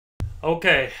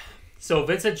Okay, so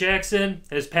Vincent Jackson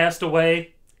has passed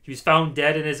away. He was found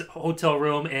dead in his hotel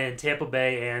room in Tampa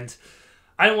Bay, and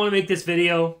I didn't want to make this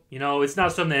video. It's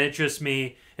not something that interests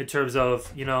me in terms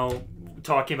of,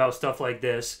 talking about stuff like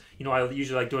this. I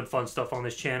usually like doing fun stuff on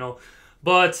this channel,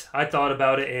 but I thought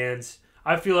about it, and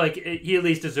I feel like he at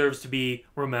least deserves to be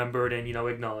remembered and,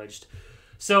 acknowledged.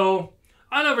 So,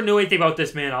 I never knew anything about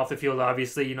this man off the field,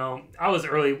 obviously. I was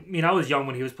I was young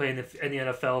when he was playing in the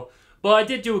NFL. But I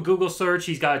did do a Google search.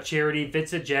 He's got a charity,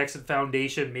 Vincent Jackson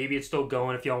Foundation. Maybe it's still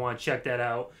going if y'all want to check that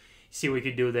out. See what we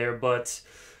could do there. But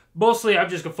mostly I'm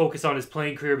just going to focus on his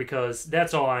playing career because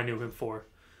that's all I knew him for.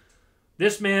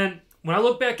 This man, when I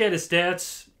look back at his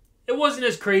stats, it wasn't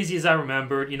as crazy as I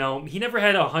remembered. He never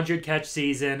had a 100-catch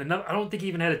season. And I don't think he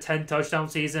even had a 10-touchdown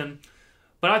season.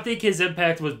 But I think his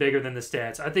impact was bigger than the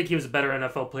stats. I think he was a better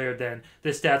NFL player than the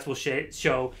stats will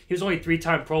show. He was only a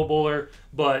 3-time Pro Bowler,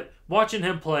 but watching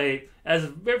him play as a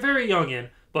very youngin',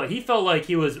 but he felt like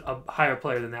he was a higher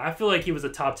player than that. I feel like he was a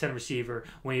top 10 receiver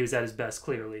when he was at his best,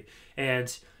 clearly.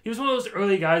 And he was one of those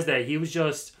early guys that he was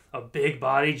just a big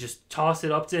body, just toss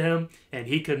it up to him, and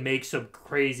he could make some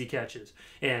crazy catches.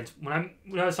 And when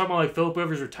I was talking about like Phillip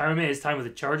Rivers' retirement, his time with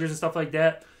the Chargers and stuff like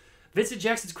that, Vincent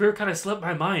Jackson's career kind of slipped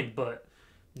my mind, but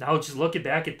now just looking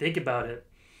back and think about it,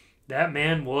 that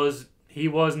man was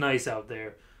nice out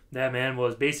there. That man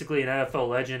was basically an NFL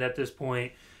legend at this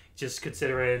point, just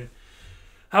considering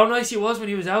how nice he was when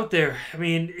he was out there. I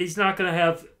mean, he's not going to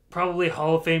have probably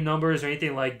Hall of Fame numbers or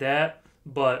anything like that,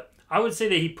 but I would say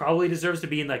that he probably deserves to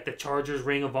be in like the Chargers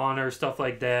Ring of Honor, stuff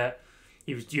like that.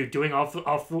 He was doing off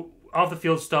the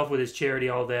field stuff with his charity,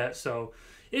 all that. So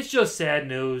it's just sad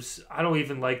news. I don't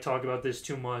even like talking about this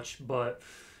too much, but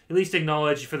at least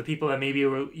acknowledge for the people that maybe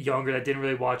were younger that didn't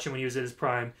really watch him when he was at his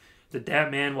prime,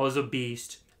 that man was a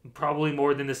beast. Probably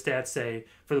more than the stats say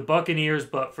for the Buccaneers,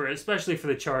 but especially for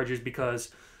the Chargers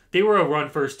because they were a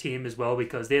run-first team as well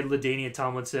because they had LaDainian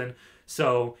Tomlinson.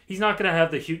 So he's not going to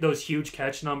have those huge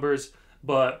catch numbers,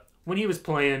 but when he was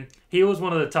playing, he was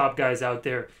one of the top guys out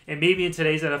there. And maybe in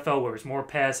today's NFL where it's more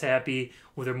pass-happy,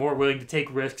 where they're more willing to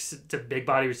take risks to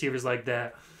big-body receivers like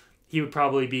that, he would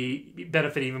probably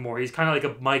benefit even more. He's kind of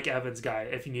like a Mike Evans guy,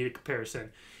 if you need a comparison.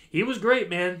 He was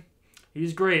great, man. He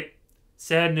was great.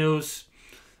 Sad news.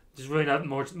 There's really not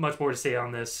much more to say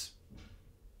on this.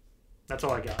 That's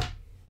all I got.